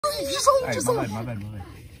Alright, my bad.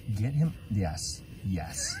 Get him. Yes.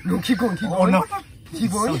 No, keep going. Oh no.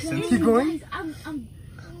 Keep going. So Keep going.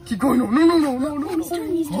 Keep going. No.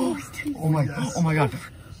 Oh my god.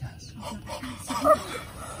 Yes.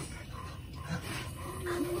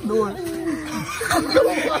 No.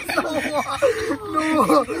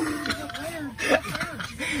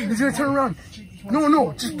 He's gonna turn around.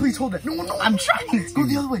 No. Just please hold it. No. I'm trying to. Go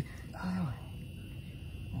the other way.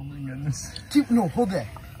 Oh my goodness. Hold that.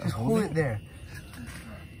 Just hold it there.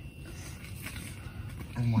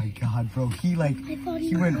 Oh my god, bro. He went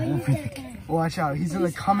over the... Watch out. He's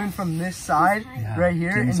gonna come in from this side right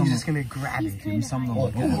here, and he's just gonna grab it. Give him something to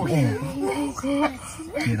look at.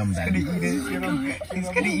 Get him, baby. He's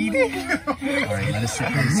gonna eat it. Alright, let us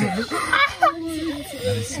sit.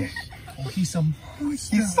 Oh, he's so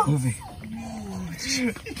moving.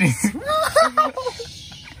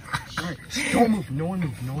 Don't move. No one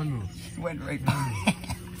move. He went right by me.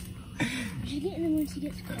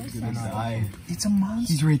 It's a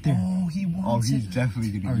monster. He's right there. Oh, he wants he's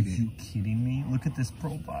definitely gonna eat it. Are you kidding me? Look at this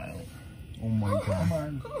profile. Oh my god. Come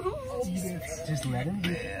on. Just let him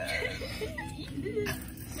do it.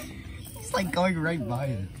 He's like going right by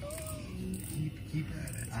it. Keep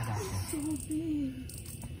at it. I got you.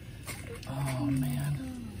 Oh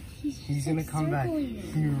man. He's gonna come back.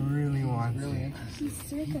 He really wants it. He's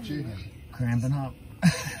circling. Cramping up.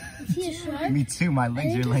 Is he a shark? Me too, my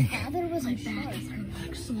legs are like... I thought it was a shark.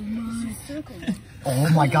 He's circling. Oh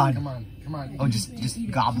my god. Come on. Oh, just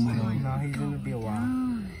gobble it up. No, he's gonna be a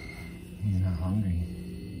while. He's not hungry.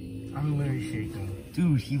 I'm literally shaking.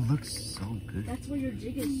 Dude, he looks so good. That's why your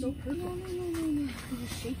jig is so perfect. No.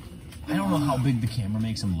 He's shaking. I don't know how big the camera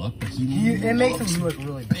makes him look, but it makes him look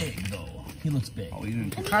really big though. He looks big. Oh,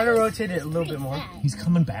 kind of rotate it a little bit more. He's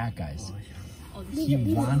coming back, guys. He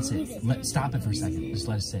wants it. Stop it for a second. Just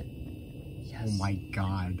let it sit. Yes. Oh my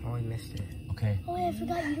god. Oh, I missed it. Okay. Oh, I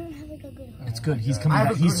forgot you don't have like a good... It's good. He's coming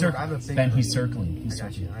back. He's circling. Ben, he's circling. He's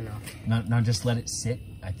circling. I know. Now just let it sit.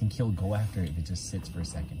 I think he'll go after it if it just sits for a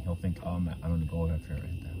second. He'll think, oh, I'm going to go after it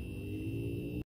right then.